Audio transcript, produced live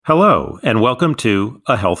Hello, and welcome to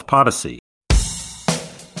A Health Podyssey.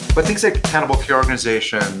 But things like accountable care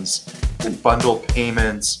organizations and bundled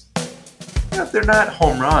payments, they're not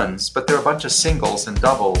home runs, but they're a bunch of singles and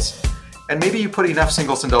doubles. And maybe you put enough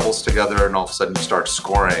singles and doubles together and all of a sudden you start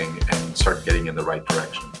scoring and start getting in the right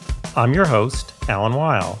direction. I'm your host, Alan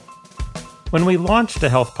Weil. When we launched A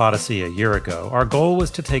Health Podyssey a year ago, our goal was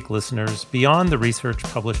to take listeners beyond the research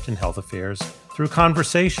published in Health Affairs through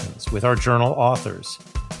conversations with our journal authors.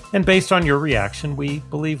 And based on your reaction, we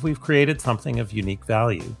believe we've created something of unique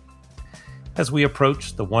value. As we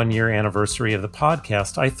approach the one-year anniversary of the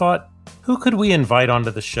podcast, I thought, who could we invite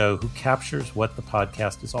onto the show who captures what the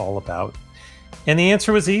podcast is all about? And the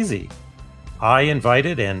answer was easy. I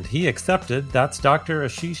invited and he accepted. That's Dr.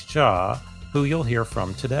 Ashish Jha, who you'll hear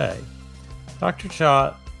from today. Dr.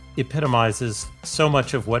 Jha epitomizes so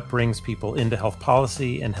much of what brings people into health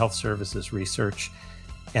policy and health services research,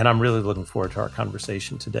 and I'm really looking forward to our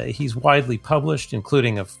conversation today. He's widely published,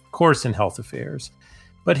 including, of course, in Health Affairs,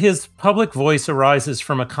 but his public voice arises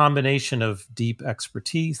from a combination of deep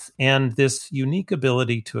expertise and this unique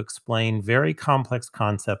ability to explain very complex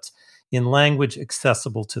concepts in language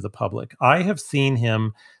accessible to the public. I have seen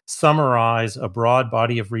him summarize a broad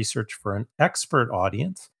body of research for an expert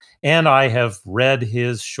audience, and I have read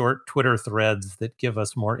his short Twitter threads that give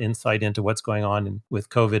us more insight into what's going on with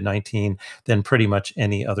COVID-19 than pretty much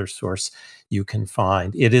any other source you can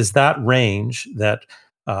find. It is that range that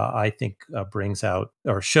I think brings out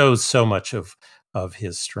or shows so much of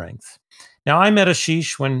his strength. Now, I met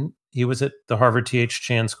Ashish when he was at the Harvard T.H.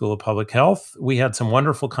 Chan School of Public Health. We had some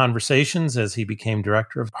wonderful conversations as he became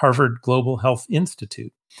director of Harvard Global Health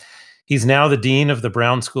Institute. He's now the dean of the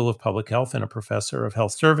Brown School of Public Health and a professor of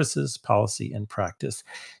health services, policy, and practice.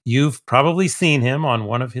 You've probably seen him on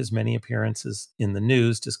one of his many appearances in the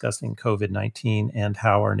news discussing COVID-19 and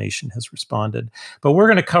how our nation has responded. But we're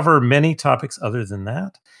going to cover many topics other than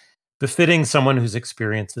that, befitting someone whose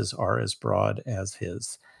experiences are as broad as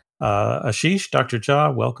his. Ashish, Dr.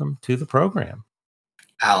 Jha, welcome to the program.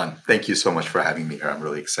 Alan, thank you so much for having me here. I'm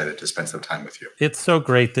really excited to spend some time with you. It's so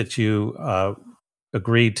great that you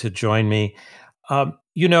agreed to join me.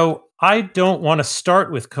 I don't want to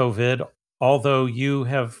start with COVID, although you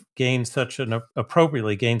have gained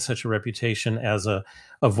appropriately gained such a reputation as a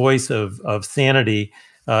voice of sanity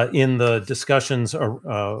in the discussions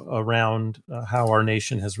around how our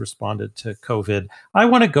nation has responded to COVID. I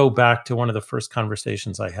want to go back to one of the first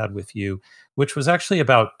conversations I had with you, which was actually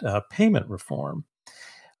about payment reform.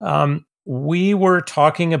 We were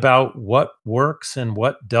talking about what works and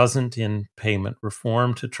what doesn't in payment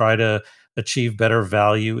reform to try to achieve better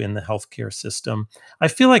value in the healthcare system. I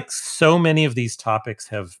feel like so many of these topics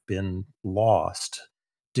have been lost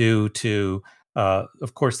due to,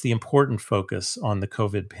 of course, the important focus on the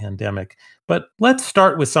COVID pandemic. But let's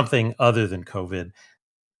start with something other than COVID.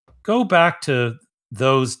 Go back to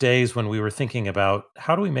those days when we were thinking about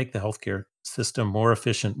how do we make the healthcare system more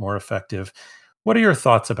efficient, more effective. What are your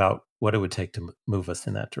thoughts about what it would take to move us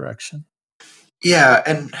in that direction? Yeah,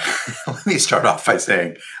 and let me start off by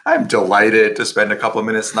saying I'm delighted to spend a couple of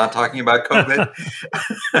minutes not talking about COVID.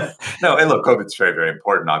 No, and look, COVID's very, very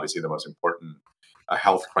important. Obviously, the most important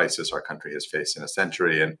health crisis our country has faced in a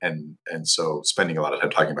century, and so spending a lot of time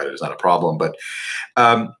talking about it is not a problem. But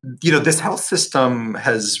this health system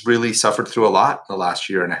has really suffered through a lot in the last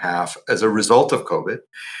year and a half as a result of COVID.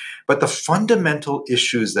 But the fundamental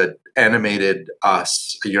issues that animated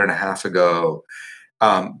us a year and a half ago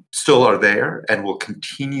still are there and will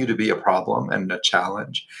continue to be a problem and a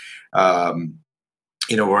challenge.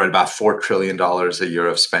 We're at about $4 trillion a year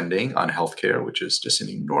of spending on healthcare, which is just an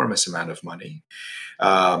enormous amount of money.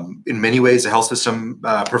 In many ways, the health system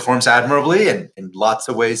performs admirably, and in lots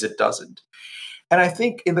of ways it doesn't. And I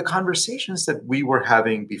think in the conversations that we were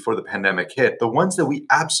having before the pandemic hit, the ones that we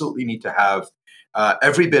absolutely need to have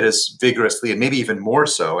every bit as vigorously and maybe even more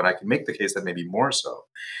so, and I can make the case that maybe more so,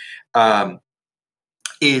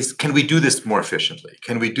 is can we do this more efficiently?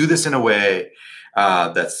 Can we do this in a way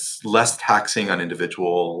that's less taxing on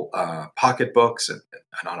individual pocketbooks and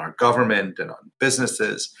on our government and on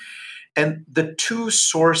businesses? And the two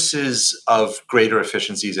sources of greater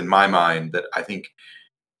efficiencies in my mind that I think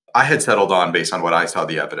I had settled on based on what I saw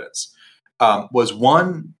the evidence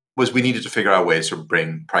was we needed to figure out ways to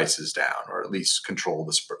bring prices down, or at least control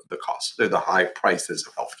the cost, the high prices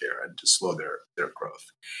of healthcare, and to slow their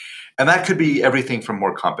growth. And that could be everything from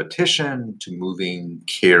more competition to moving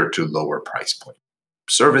care to lower price point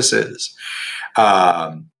services.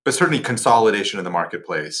 But certainly consolidation in the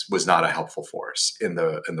marketplace was not a helpful force in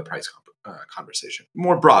the price conversation.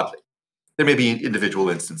 More broadly, there may be individual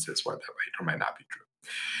instances where that might or might not be true.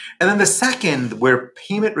 And then the second, where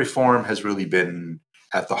payment reform has really been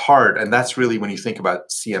at the heart, and that's really when you think about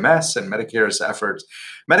CMS and Medicare's efforts.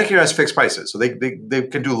 Medicare has fixed prices, so they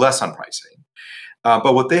can do less on pricing.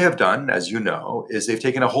 But what they have done, as you know, is they've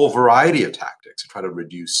taken a whole variety of tactics to try to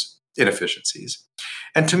reduce inefficiencies.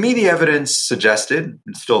 And to me, the evidence suggested,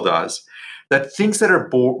 and still does, that things that are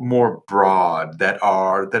more broad,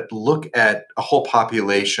 that look at a whole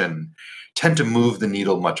population, tend to move the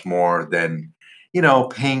needle much more than,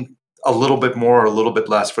 paying a little bit more or a little bit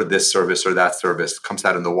less for this service or that service comes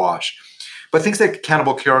out in the wash. But things like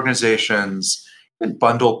accountable care organizations and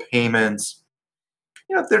bundled payments,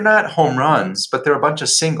 they're not home runs, but they're a bunch of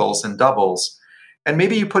singles and doubles. And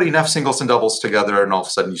maybe you put enough singles and doubles together and all of a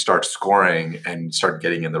sudden you start scoring and start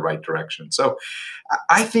getting in the right direction. So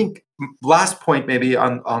I think last point maybe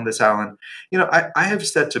on this, Alan, I have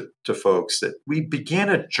said to folks that we began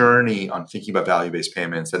a journey on thinking about value-based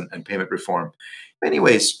payments and payment reform in many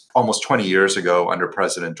ways almost 20 years ago under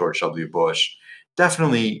President George W. Bush,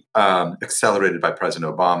 definitely accelerated by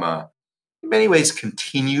President Obama, in many ways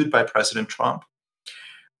continued by President Trump.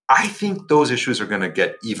 I think those issues are going to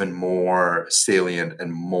get even more salient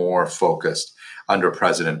and more focused under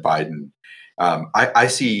President Biden. I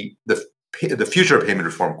see the future of payment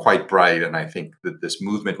reform quite bright, and I think that this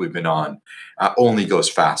movement we've been on only goes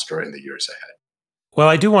faster in the years ahead. Well,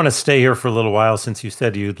 I do want to stay here for a little while since you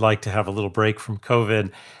said you'd like to have a little break from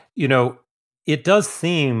COVID. It does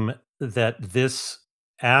seem that this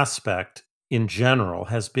aspect in general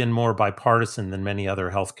has been more bipartisan than many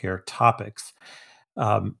other healthcare topics.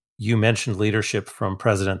 You mentioned leadership from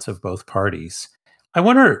presidents of both parties. I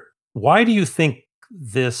wonder, why do you think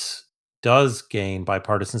this does gain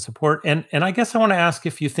bipartisan support? And I guess I want to ask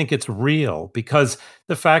if you think it's real, because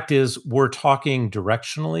the fact is we're talking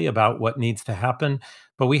directionally about what needs to happen,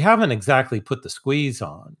 but we haven't exactly put the squeeze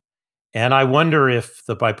on. And I wonder if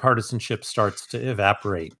the bipartisanship starts to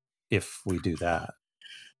evaporate if we do that.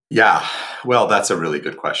 Yeah, well, that's a really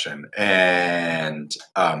good question. And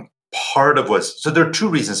part of so there are two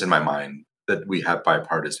reasons in my mind that we have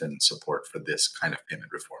bipartisan support for this kind of payment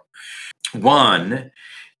reform. One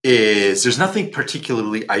is there's nothing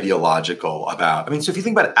particularly ideological about, so if you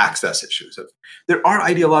think about access issues, there are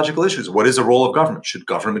ideological issues. What is the role of government? Should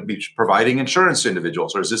government be providing insurance to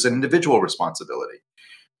individuals, or is this an individual responsibility?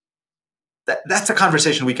 That's a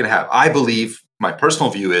conversation we can have. I believe, my personal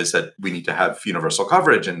view is that we need to have universal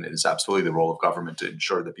coverage, and it is absolutely the role of government to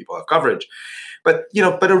ensure that people have coverage. But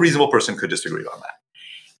a reasonable person could disagree on that.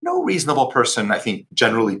 No reasonable person, I think,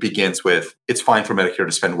 generally begins with, it's fine for Medicare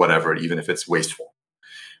to spend whatever, even if it's wasteful,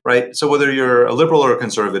 right? So whether you're a liberal or a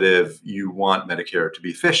conservative, you want Medicare to be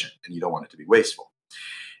efficient, and you don't want it to be wasteful.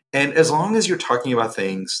 And as long as you're talking about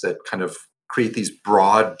things that kind of create these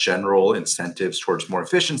broad general incentives towards more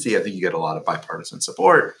efficiency, I think you get a lot of bipartisan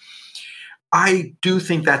support. I do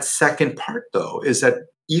think that second part, though, is that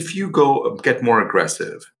if you get more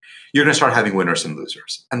aggressive, you're going to start having winners and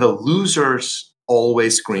losers. And the losers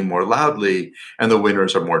always scream more loudly, and the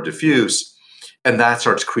winners are more diffuse. And that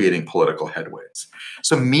starts creating political headwinds.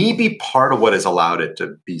 So maybe part of what has allowed it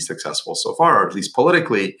to be successful so far, or at least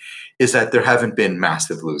politically, is that there haven't been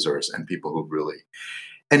massive losers and people who really.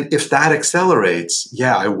 And if that accelerates,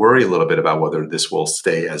 I worry a little bit about whether this will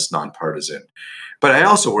stay as nonpartisan. But I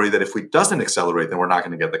also worry that if it doesn't accelerate, then we're not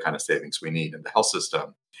going to get the kind of savings we need in the health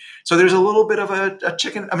system. So there's a little bit of not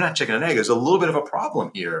chicken and egg. There's a little bit of a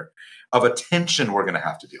problem here of a tension we're going to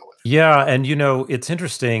have to deal with. Yeah. And, it's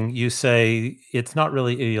interesting. You say it's not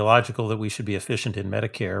really ideological that we should be efficient in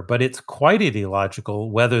Medicare, but it's quite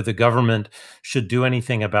ideological whether the government should do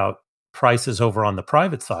anything about prices over on the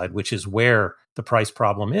private side, which is where the price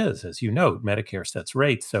problem is. As you note, Medicare sets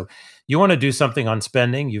rates. So you want to do something on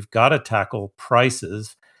spending, you've got to tackle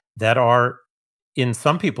prices that are, in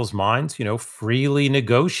some people's minds, freely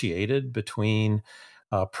negotiated between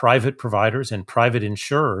private providers and private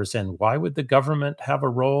insurers. And why would the government have a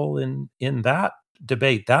role in that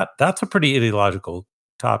debate? That's a pretty ideological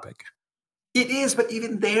topic. It is, but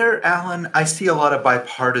even there, Alan, I see a lot of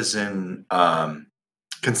bipartisan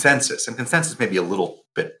consensus, and consensus may be a little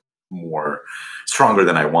bit more stronger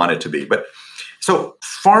than I want it to be. But so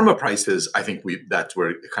pharma prices, I think that's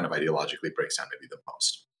where it kind of ideologically breaks down maybe the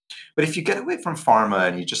most. But if you get away from pharma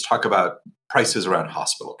and you just talk about prices around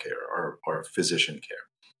hospital care or physician care,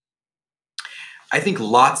 I think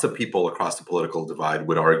lots of people across the political divide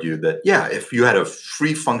would argue that, if you had a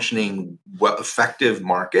free functioning, effective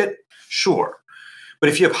market, sure. But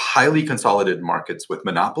if you have highly consolidated markets with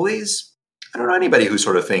monopolies, I don't know anybody who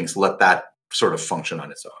sort of thinks let that sort of function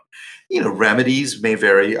on its own. Remedies may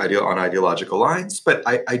vary on ideological lines, but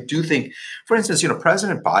I do think, for instance,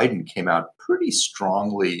 President Biden came out pretty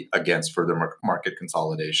strongly against further market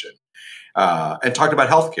consolidation and talked about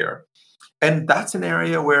healthcare. And that's an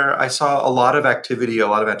area where I saw a lot of activity, a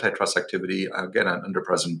lot of antitrust activity, again, under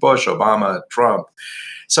President Bush, Obama, Trump.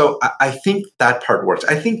 So I think that part works.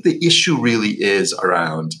 I think the issue really is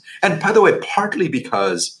around, and by the way, partly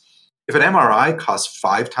because if an MRI costs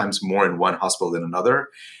 5 times more in one hospital than another,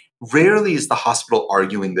 rarely is the hospital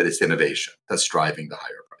arguing that it's innovation that's driving the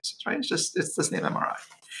higher prices, right? It's the same MRI.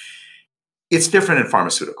 It's different in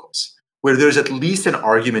pharmaceuticals, where there's at least an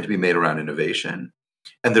argument to be made around innovation.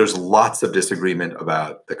 And there's lots of disagreement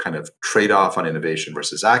about the kind of trade-off on innovation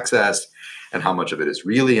versus access and how much of it is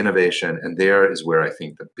really innovation. And there is where I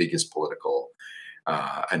think the biggest political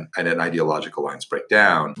and ideological lines break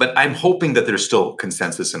down. But I'm hoping that there's still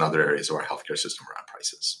consensus in other areas of our healthcare system around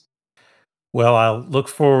prices. Well, I'll look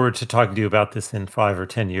forward to talking to you about this in 5 or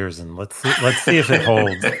 10 years, and let's see if it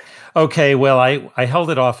holds. Okay, well, I held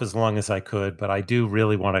it off as long as I could, but I do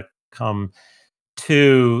really want to come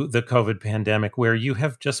to the COVID pandemic, where you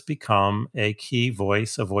have just become a key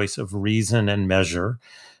voice, a voice of reason and measure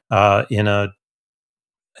in an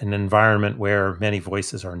environment where many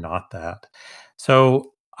voices are not that.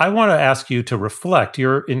 So I want to ask you to reflect.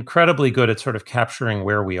 You're incredibly good at sort of capturing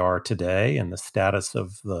where we are today and the status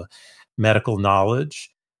of the medical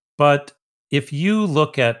knowledge. But if you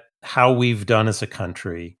look at how we've done as a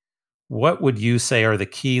country, what would you say are the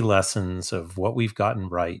key lessons of what we've gotten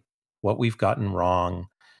right, what we've gotten wrong,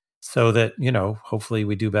 so that, hopefully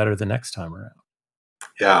we do better the next time around?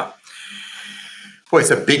 Yeah. Boy, it's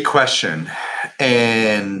a big question.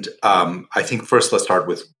 And I think first let's start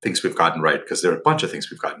with things we've gotten right, because there are a bunch of things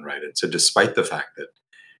we've gotten right. And so despite the fact that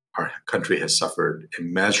our country has suffered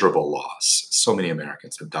immeasurable loss, so many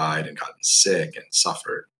Americans have died and gotten sick and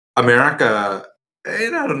suffered. America,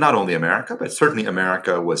 not only America, but certainly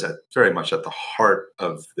America was very much at the heart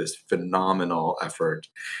of this phenomenal effort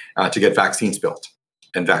to get vaccines built,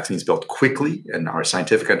 and vaccines built quickly. And our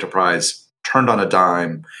scientific enterprise turned on a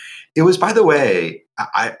dime. It was, by the way,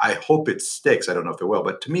 I hope it sticks. I don't know if it will,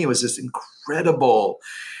 but to me, it was this incredible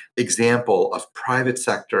example of private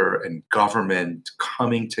sector and government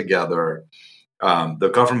coming together. The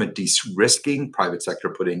government de-risking, private sector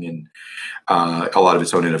putting in a lot of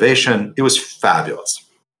its own innovation. It was fabulous.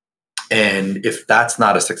 And if that's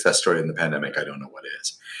not a success story in the pandemic, I don't know what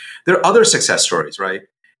is. There are other success stories, right?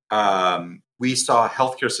 We saw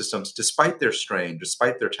healthcare systems, despite their strain,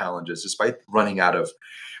 despite their challenges, despite running out of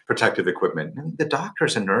protective equipment, the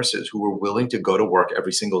doctors and nurses who were willing to go to work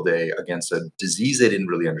every single day against a disease they didn't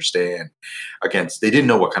really understand, they didn't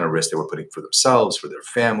know what kind of risk they were putting for themselves, for their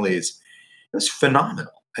families. It was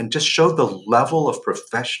phenomenal, and just showed the level of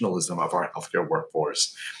professionalism of our healthcare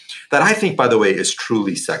workforce that I think, by the way, is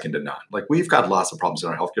truly second to none. Like, we've got lots of problems in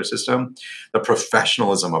our healthcare system. The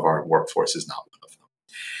professionalism of our workforce is not one of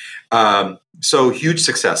them. So huge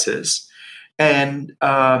successes. And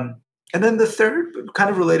then the third, kind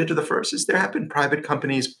of related to the first, is there have been private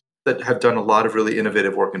companies that have done a lot of really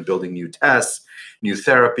innovative work in building new tests, new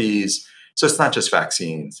therapies. So it's not just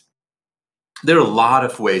vaccines. There are a lot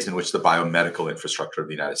of ways in which the biomedical infrastructure of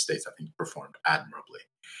the United States, I think, performed admirably.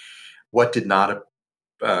 What did not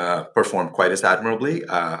perform quite as admirably?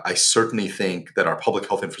 I certainly think that our public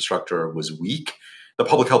health infrastructure was weak. The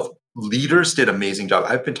public health leaders did an amazing job.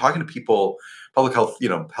 I've been talking to people, public health,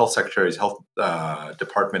 health secretaries, health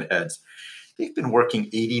department heads. They've been working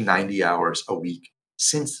 80, 90 hours a week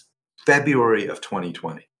since February of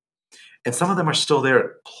 2020. And some of them are still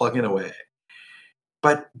there plugging away.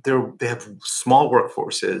 But they have small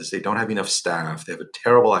workforces. They don't have enough staff. They have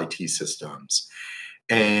terrible IT systems.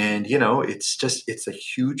 And, it's a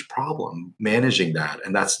huge problem managing that.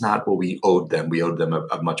 And that's not what we owed them. We owed them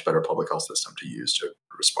a much better public health system to use to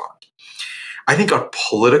respond. I think our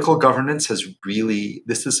political governance has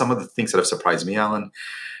this is some of the things that have surprised me, Alan.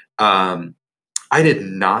 I did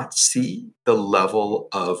not see the level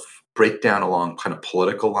of breakdown along kind of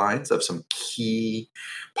political lines of some key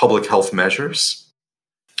public health measures.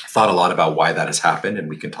 Thought a lot about why that has happened, and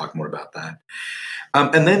we can talk more about that.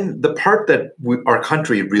 And then the part that our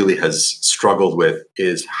country really has struggled with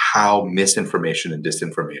is how misinformation and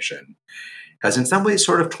disinformation has in some ways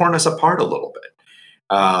sort of torn us apart a little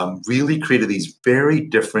bit. Really created these very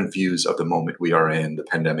different views of the moment we are in, the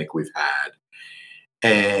pandemic we've had.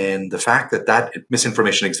 And the fact that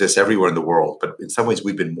misinformation exists everywhere in the world, but in some ways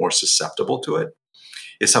we've been more susceptible to it,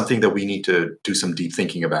 is something that we need to do some deep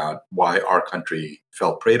thinking about, why our country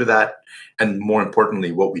fell prey to that, and more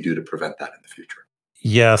importantly, what we do to prevent that in the future.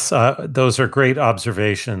 Yes, those are great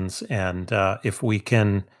observations. And if we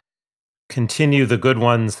can continue the good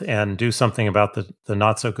ones and do something about the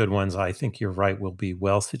not so good ones, I think you're right. We'll be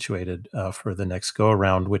well situated for the next go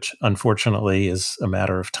around, which unfortunately is a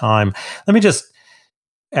matter of time. Let me just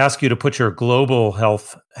ask you to put your global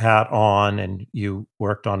health hat on, and you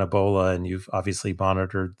worked on Ebola and you've obviously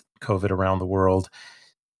monitored COVID around the world.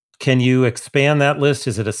 Can you expand that list?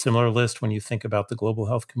 Is it a similar list when you think about the global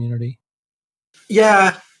health community?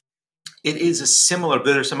 Yeah, it is a similar,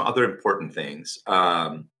 but there's some other important things.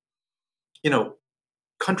 You know,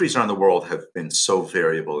 countries around the world have been so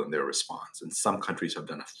variable in their response, and some countries have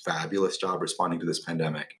done a fabulous job responding to this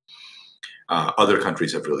pandemic. Other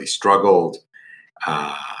countries have really struggled.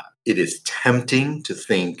 Uh, it is tempting to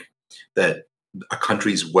think that a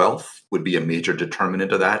country's wealth would be a major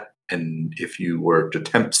determinant of that. And if you were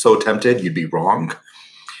so tempted, you'd be wrong.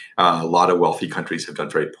 A lot of wealthy countries have done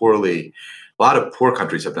very poorly. A lot of poor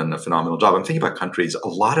countries have done a phenomenal job. I'm thinking about countries, a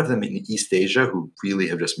lot of them in East Asia, who really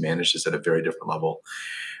have just managed this at a very different level.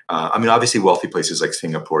 Obviously, wealthy places like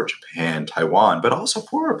Singapore, Japan, Taiwan, but also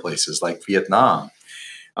poorer places like Vietnam,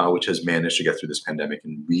 which has managed to get through this pandemic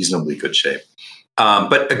in reasonably good shape.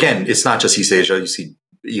 But again, it's not just East Asia. You see,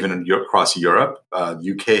 even across Europe,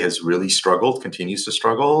 UK has really struggled, continues to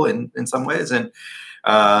struggle in some ways,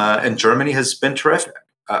 and Germany has been terrific.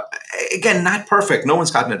 Again, not perfect. No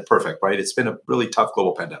one's gotten it perfect, right? It's been a really tough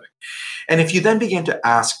global pandemic. And if you then begin to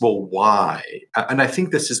ask, well, why? And I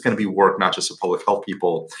think this is going to be work not just of public health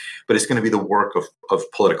people, but it's going to be the work of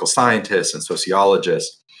political scientists and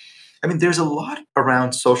sociologists. I mean, there's a lot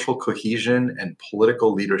around social cohesion and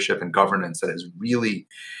political leadership and governance that has really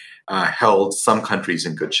held some countries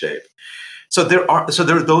in good shape. So there are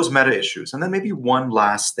those meta issues, and then maybe one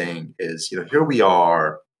last thing is, here we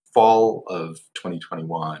are, fall of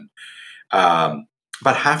 2021.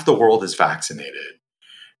 About half the world is vaccinated,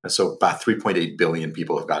 so about 3.8 billion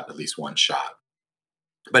people have gotten at least one shot,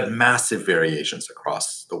 but massive variations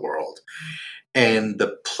across the world. And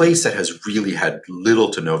the place that has really had little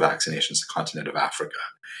to no vaccinations is the continent of Africa.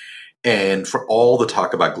 And for all the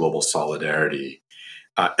talk about global solidarity,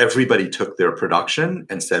 everybody took their production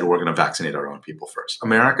and said, we're going to vaccinate our own people first.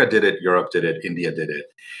 America did it, Europe did it, India did it,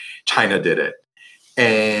 China did it.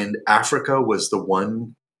 And Africa was the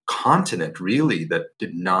one continent really that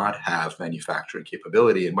did not have manufacturing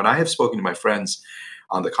capability. And when I have spoken to my friends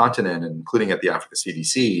on the continent, including at the Africa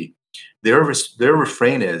CDC, their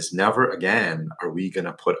refrain is, never again are we going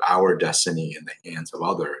to put our destiny in the hands of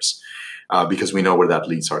others, because we know where that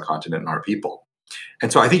leads our continent and our people. And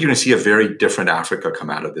so I think you're going to see a very different Africa come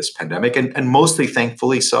out of this pandemic, and mostly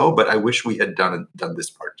thankfully so, but I wish we had done this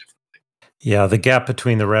part differently. Yeah, the gap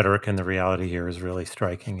between the rhetoric and the reality here is really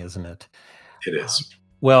striking, isn't it? It is.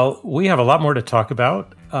 Well, we have a lot more to talk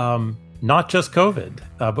about, not just COVID,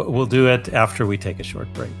 but we'll do it after we take a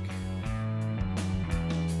short break.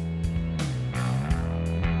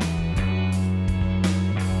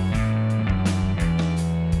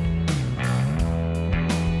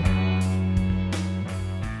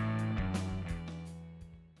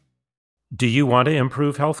 Do you want to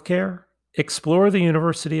improve healthcare? Explore the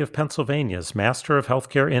University of Pennsylvania's Master of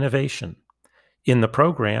Healthcare Innovation. In the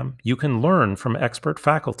program, you can learn from expert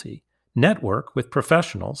faculty, network with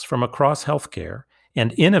professionals from across healthcare,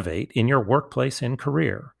 and innovate in your workplace and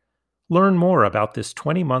career. Learn more about this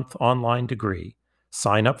 20-month online degree.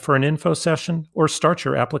 Sign up for an info session or start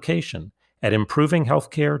your application at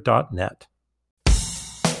improvinghealthcare.net.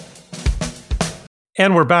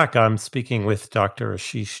 And we're back. I'm speaking with Dr.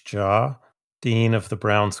 Ashish Jha, Dean of the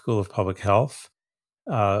Brown School of Public Health,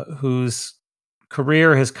 whose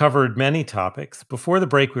career has covered many topics. Before the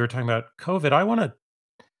break, we were talking about COVID. I want to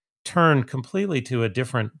turn completely to a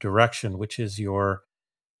different direction, which is your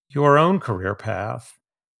own career path.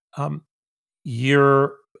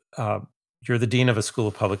 You're the dean of a school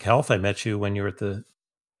of public health. I met you when you were at the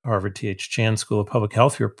Harvard T.H. Chan School of Public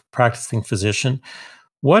Health. You're a practicing physician.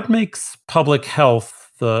 What makes public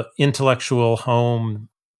health the intellectual home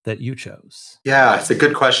that you chose? Yeah, it's a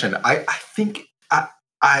good question. I think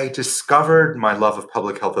I discovered my love of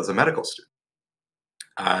public health as a medical student.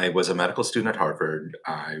 I was a medical student at Harvard.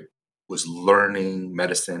 I was learning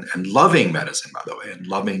medicine and loving medicine, by the way, and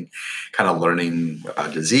loving kind of learning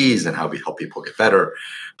about disease and how we help people get better,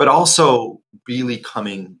 but also really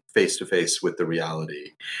coming face to face with the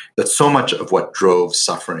reality that so much of what drove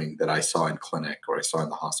suffering that I saw in clinic or I saw in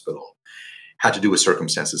the hospital had to do with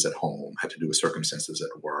circumstances at home, had to do with circumstances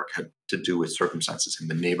at work, had to do with circumstances in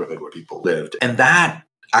the neighborhood where people lived. And that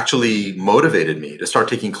actually motivated me to start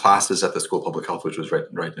taking classes at the School of Public Health, which was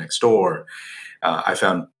right next door. I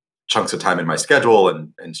found chunks of time in my schedule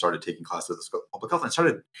and started taking classes at the public health and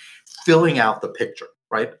started filling out the picture,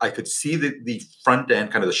 right? I could see the front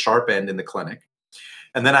end, kind of the sharp end in the clinic.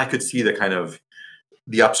 And then I could see the kind of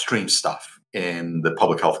the upstream stuff in the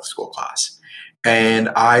public health school class. And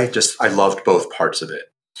I loved both parts of it.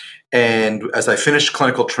 And as I finished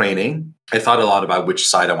clinical training, I thought a lot about which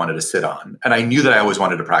side I wanted to sit on. And I knew that I always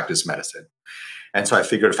wanted to practice medicine. And so I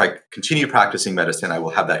figured if I continue practicing medicine, I will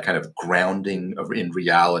have that kind of grounding in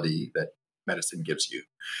reality that medicine gives you.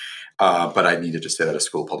 But I needed to sit at a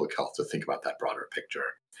school of public health to think about that broader picture.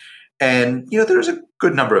 And, there's a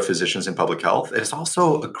good number of physicians in public health. It's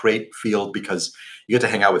also a great field because you get to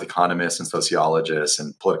hang out with economists and sociologists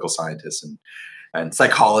and political scientists and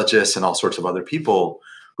psychologists and all sorts of other people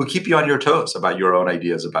who keep you on your toes about your own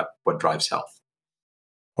ideas about what drives health.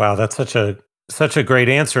 Wow, that's such a great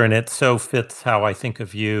answer, and it so fits how I think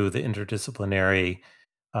of you, the interdisciplinary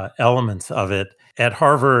elements of it. At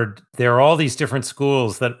Harvard, there are all these different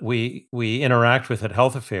schools that we interact with at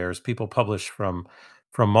Health Affairs. People publish from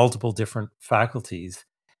multiple different faculties,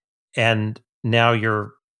 and now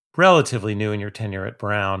you're relatively new in your tenure at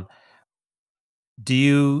Brown. Do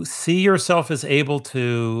you see yourself as able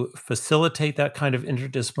to facilitate that kind of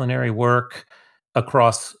interdisciplinary work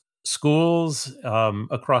across schools,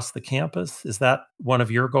 across the campus? Is that one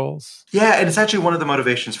of your goals? Yeah, and it's actually one of the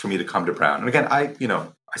motivations for me to come to Brown. And again, I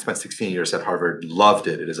spent 16 years at Harvard, loved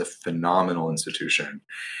it. It is a phenomenal institution.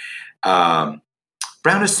 Brown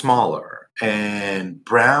is smaller, and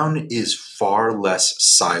Brown is far less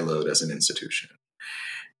siloed as an institution.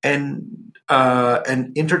 And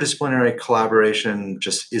interdisciplinary collaboration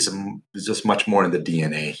is just much more in the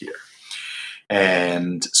DNA here.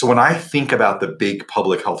 And so when I think about the big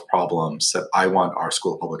public health problems that I want our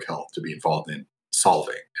School of Public Health to be involved in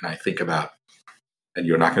solving, and I think about, and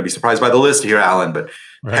you're not going to be surprised by the list here, Alan, but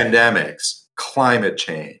right. Pandemics, climate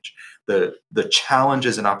change, the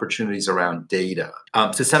challenges and opportunities around data,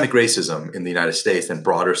 systemic racism in the United States, and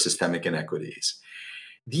broader systemic inequities.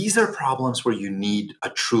 These are problems where you need a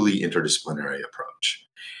truly interdisciplinary approach.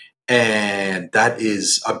 And that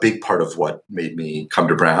is a big part of what made me come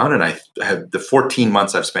to Brown. And I have the 14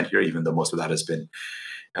 months I've spent here, even though most of that has been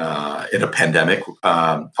in a pandemic,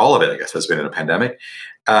 all of it, I guess, has been in a pandemic,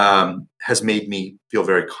 has made me feel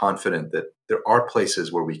very confident that there are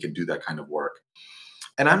places where we can do that kind of work.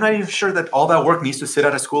 And I'm not even sure that all that work needs to sit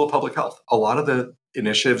at a School of Public Health. A lot of the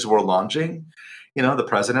initiatives we're launching, the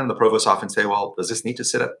president and the provost often say, well, does this need to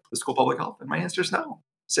sit at the School of Public Health? And my answer is no.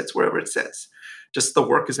 It sits wherever it sits. Just the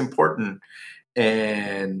work is important.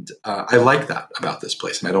 And I like that about this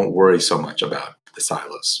place. And I don't worry so much about the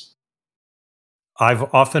silos.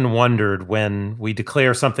 I've often wondered when we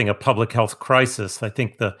declare something a public health crisis, I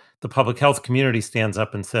think the public health community stands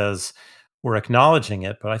up and says, we're acknowledging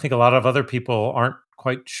it. But I think a lot of other people aren't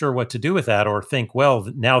quite sure what to do with that, or think,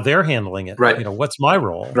 well, now they're handling it. Right. What's my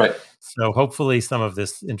role? Right. So hopefully some of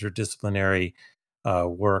this interdisciplinary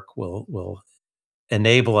work will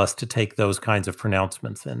enable us to take those kinds of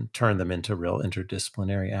pronouncements and turn them into real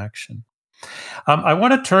interdisciplinary action. I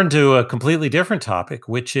want to turn to a completely different topic,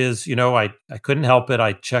 which is, I couldn't help it.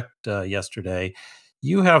 I checked yesterday.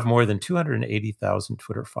 You have more than 280,000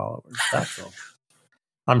 Twitter followers. That's all.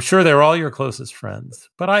 I'm sure they're all your closest friends.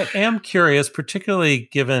 But I am curious, particularly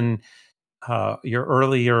given your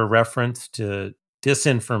earlier reference to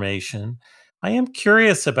disinformation, I am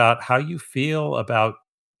curious about how you feel about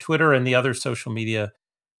Twitter and the other social media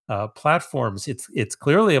platforms. It's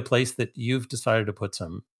clearly a place that you've decided to put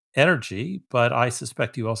some energy, but I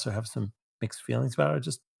suspect you also have some mixed feelings about it. I'd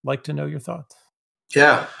just like to know your thoughts.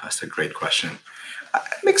 Yeah, that's a great question.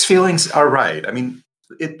 Mixed feelings are right. I mean,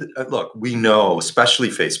 look, we know, especially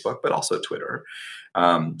Facebook, but also Twitter,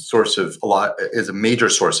 is a major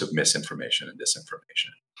source of misinformation and disinformation.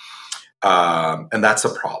 And that's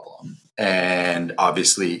a problem. And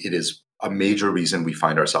obviously it is a major reason we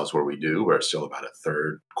find ourselves where we do, where still about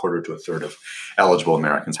quarter to a third of eligible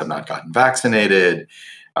Americans have not gotten vaccinated,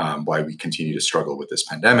 why we continue to struggle with this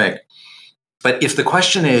pandemic. But if the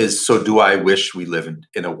question is, so do I wish we lived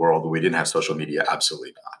in a world where we didn't have social media?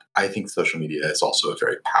 Absolutely not. I think social media is also a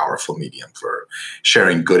very powerful medium for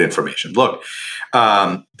sharing good information. Look,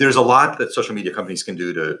 there's a lot that social media companies can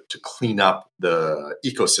do to clean up the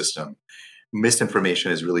ecosystem.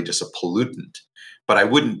 Misinformation is really just a pollutant, but I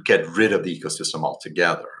wouldn't get rid of the ecosystem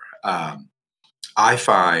altogether. I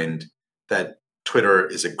find that Twitter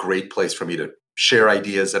is a great place for me to share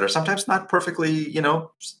ideas that are sometimes not perfectly,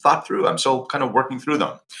 thought through. I'm still kind of working through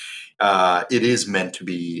them. It is meant to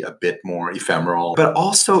be a bit more ephemeral, but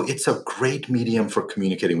also it's a great medium for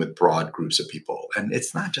communicating with broad groups of people. And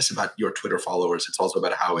it's not just about your Twitter followers. It's also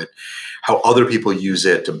about how other people use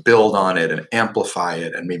it to build on it and amplify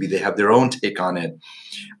it. And maybe they have their own take on it.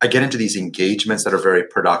 I get into these engagements that are very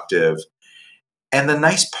productive. And the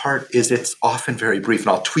nice part is it's often very brief. And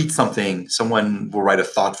I'll tweet something, someone will write a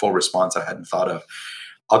thoughtful response I hadn't thought of.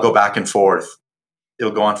 I'll go back and forth.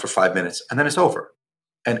 It'll go on for 5 minutes and then it's over.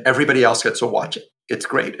 And everybody else gets to watch it. It's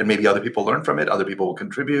great. And maybe other people learn from it. Other people will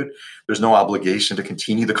contribute. There's no obligation to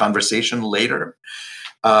continue the conversation later.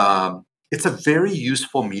 It's a very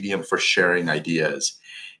useful medium for sharing ideas.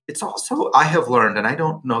 It's also, I have learned, and I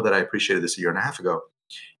don't know that I appreciated this a year and a half ago,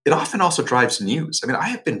 it often also drives news. I mean, I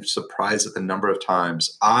have been surprised at the number of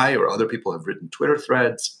times I or other people have written Twitter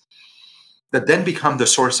threads that then become the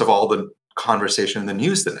source of all the conversation in the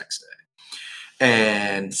news the next day.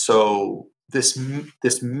 And so this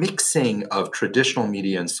mixing of traditional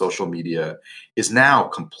media and social media is now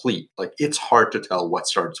complete. Like, it's hard to tell what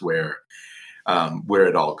starts where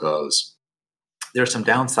it all goes. There are some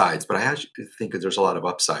downsides, but I actually think that there's a lot of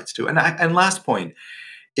upsides too. And last point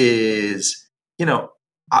is,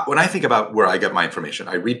 when I think about where I get my information,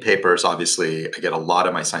 I read papers, obviously. I get a lot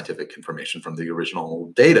of my scientific information from the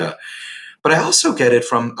original data, but I also get it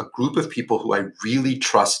from a group of people who I really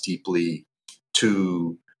trust deeply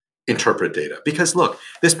to interpret data. Because look,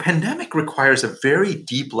 this pandemic requires a very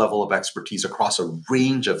deep level of expertise across a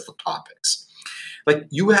range of topics. Like,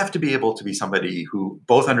 you have to be able to be somebody who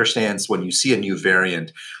both understands when you see a new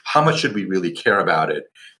variant, how much should we really care about it?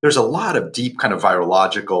 There's a lot of deep kind of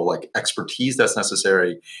virological expertise that's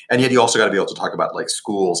necessary. And yet you also got to be able to talk about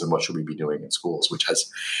schools and what should we be doing in schools,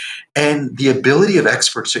 and the ability of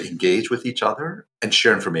experts to engage with each other and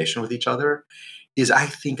share information with each other is, I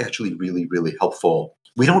think, actually really, really helpful.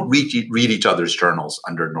 We don't read each other's journals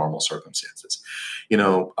under normal circumstances.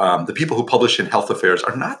 The people who publish in health affairs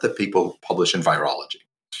are not the people who publish in virology,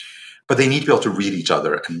 but they need to be able to read each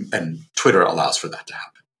other, and Twitter allows for that to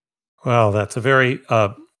happen. Well, that's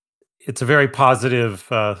it's a very positive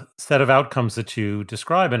set of outcomes that you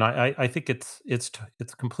describe, and I think it's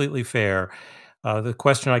completely fair. The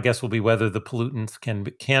question, I guess, will be whether the pollutants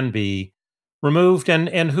can be removed,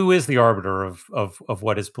 and who is the arbiter of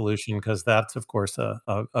what is pollution, because that's, of course,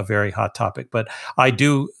 a very hot topic. But I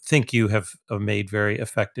do think you have made very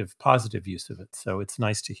effective, positive use of it. So it's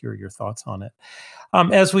nice to hear your thoughts on it.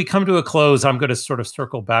 As we come to a close, I'm going to sort of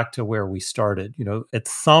circle back to where we started. At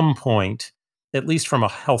some point, at least from a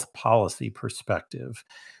health policy perspective,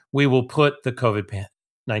 we will put the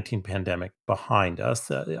COVID-19 pandemic behind us.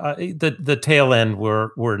 The tail end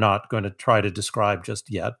we're not going to try to describe just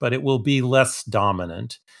yet, but it will be less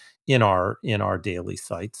dominant in our daily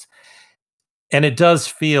sights. And it does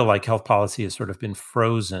feel like health policy has sort of been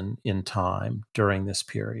frozen in time during this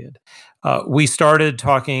period. We started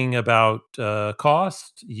talking about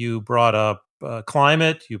cost. You brought up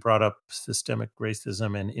climate. You brought up systemic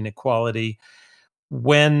racism and inequality.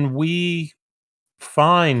 When we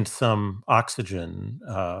find some oxygen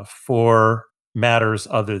for matters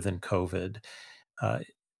other than COVID,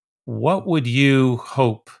 what would you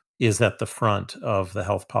hope is at the front of the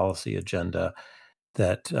health policy agenda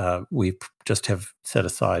that we just have set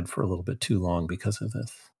aside for a little bit too long because of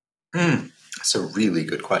this? That's a really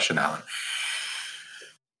good question, Alan.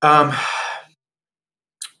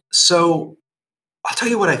 So I'll tell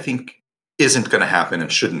you what I think isn't going to happen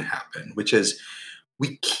and shouldn't happen, which is,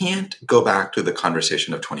 we can't go back to the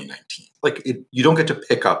conversation of 2019. You don't get to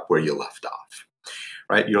pick up where you left off,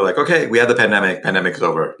 right? You're like, okay, we had the pandemic is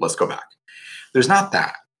over, let's go back. There's not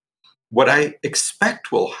that. What I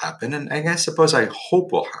expect will happen, and I suppose I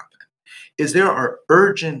hope will happen, is there are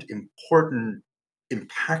urgent, important,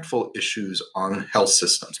 impactful issues on health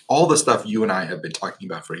systems. All the stuff you and I have been talking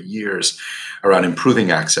about for years around improving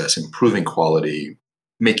access, improving quality,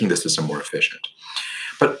 making the system more efficient.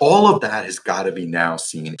 But all of that has got to be now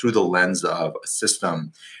seen through the lens of a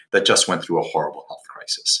system that just went through a horrible health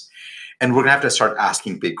crisis. And we're going to have to start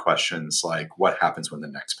asking big questions like, what happens when the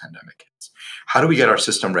next pandemic hits? How do we get our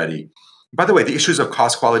system ready? By the way, the issues of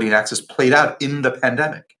cost, quality, and access played out in the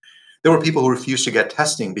pandemic. There were people who refused to get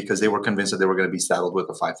testing because they were convinced that they were going to be saddled with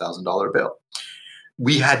a $5,000 bill.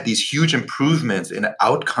 We had these huge improvements in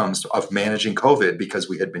outcomes of managing COVID because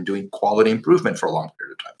we had been doing quality improvement for a long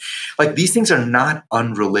period of time. These things are not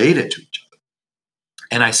unrelated to each other.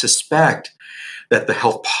 And I suspect that the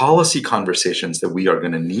health policy conversations that we are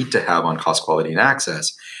going to need to have on cost, quality, and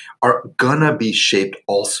access are going to be shaped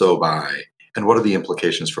also by, and what are the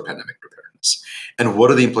implications for pandemic preparedness? And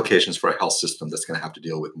what are the implications for a health system that's going to have to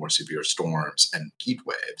deal with more severe storms and heat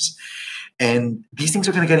waves? And these things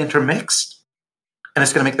are going to get intermixed. And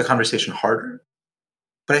it's going to make the conversation harder,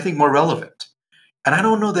 but I think more relevant. And I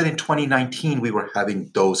don't know that in 2019 we were having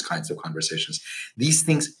those kinds of conversations. These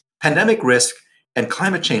things, pandemic risk and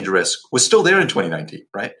climate change risk was still there in 2019,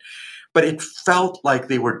 right? But it felt like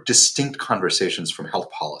they were distinct conversations from health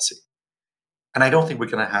policy. And I don't think we're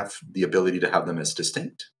going to have the ability to have them as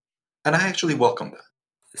distinct. And I actually welcome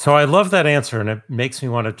that. So I love that answer, and it makes me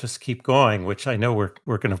want to just keep going, which I know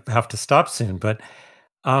we're going to have to stop soon. But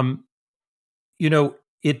um,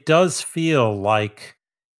 it does feel like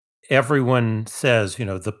everyone says,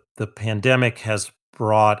 the pandemic has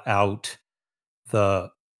brought out the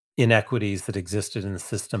inequities that existed in the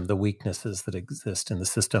system, the weaknesses that exist in the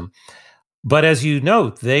system. But as you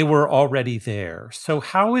note, they were already there. So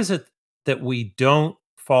how is it that we don't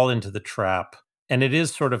fall into the trap? And it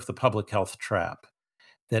is sort of the public health trap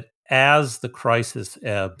that as the crisis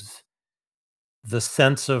ebbs, the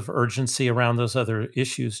sense of urgency around those other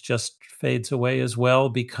issues just fades away as well,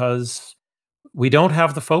 because we don't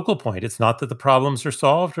have the focal point. It's not that the problems are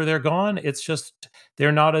solved or they're gone. It's just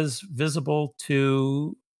they're not as visible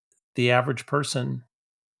to the average person,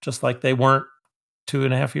 just like they weren't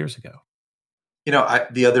 2.5 years ago.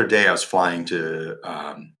 The other day I was flying to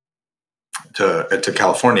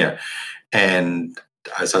California, and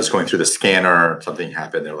as I was going through the scanner, something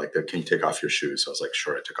happened. They're like, "Can you take off your shoes?" So I was like,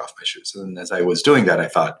 "Sure." I took off my shoes. And as I was doing that, I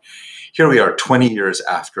thought, here we are 20 years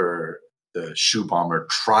after the shoe bomber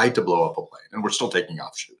tried to blow up a plane, and we're still taking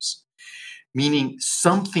off shoes. Meaning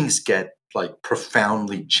some things get like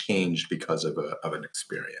profoundly changed because of an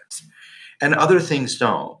experience, and other things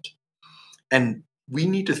don't. And we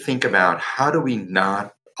need to think about, how do we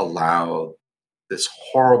not allow this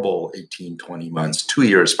horrible 18, 20 months, 2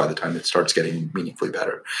 years by the time it starts getting meaningfully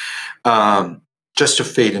better, just to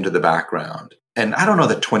fade into the background. And I don't know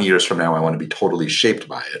that 20 years from now I want to be totally shaped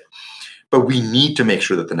by it, but we need to make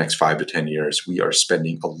sure that the next 5 to 10 years we are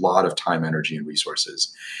spending a lot of time, energy, and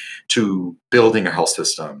resources to building a health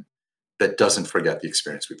system that doesn't forget the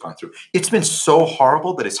experience we've gone through. It's been so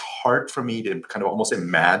horrible that it's hard for me to kind of almost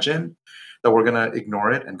imagine that we're going to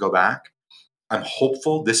ignore it and go back. I'm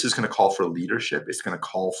hopeful this is going to call for leadership. It's going to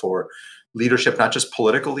call for leadership, not just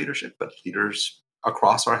political leadership, but leaders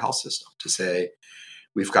across our health system to say,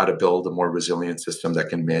 we've got to build a more resilient system that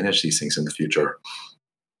can manage these things in the future.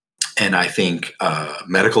 And I think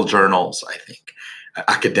medical journals, I think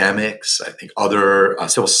academics, I think other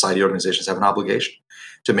civil society organizations have an obligation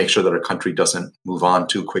to make sure that our country doesn't move on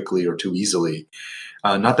too quickly or too easily.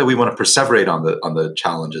 Not that we want to perseverate on the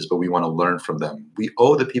challenges, but we want to learn from them. We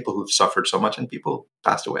owe the people who've suffered so much and people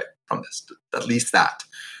passed away from this, at least that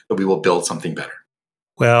we will build something better.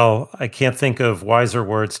 Well, I can't think of wiser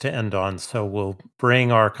words to end on, so we'll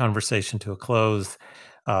bring our conversation to a close.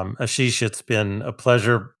 Ashish, it's been a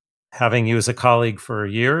pleasure having you as a colleague for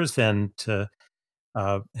years, and to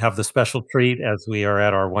have the special treat as we are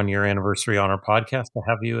at our 1-year anniversary on our podcast to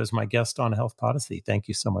have you as my guest on Health Podacy. Thank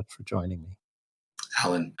you so much for joining me.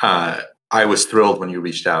 Alan, I was thrilled when you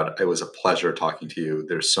reached out. It was a pleasure talking to you.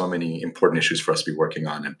 There's so many important issues for us to be working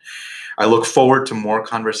on, and I look forward to more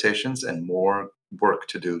conversations and more work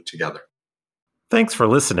to do together. Thanks for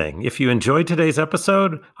listening. If you enjoyed today's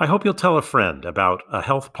episode, I hope you'll tell a friend about a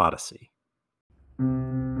Health Podacy.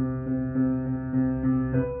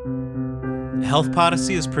 Health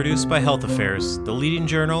Podacy is produced by Health Affairs, the leading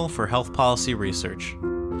journal for health policy research.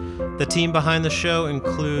 The team behind the show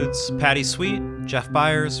includes Patty Sweet, Jeff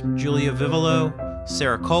Byers, Julia Vivolo,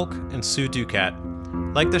 Sarah Kolk, and Sue Ducat.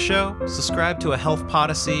 Like the show? Subscribe to a Health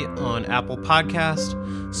Podacy on Apple Podcast,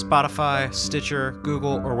 Spotify, Stitcher,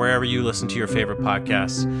 Google, or wherever you listen to your favorite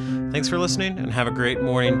podcasts. Thanks for listening, and have a great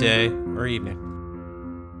morning, day, or evening.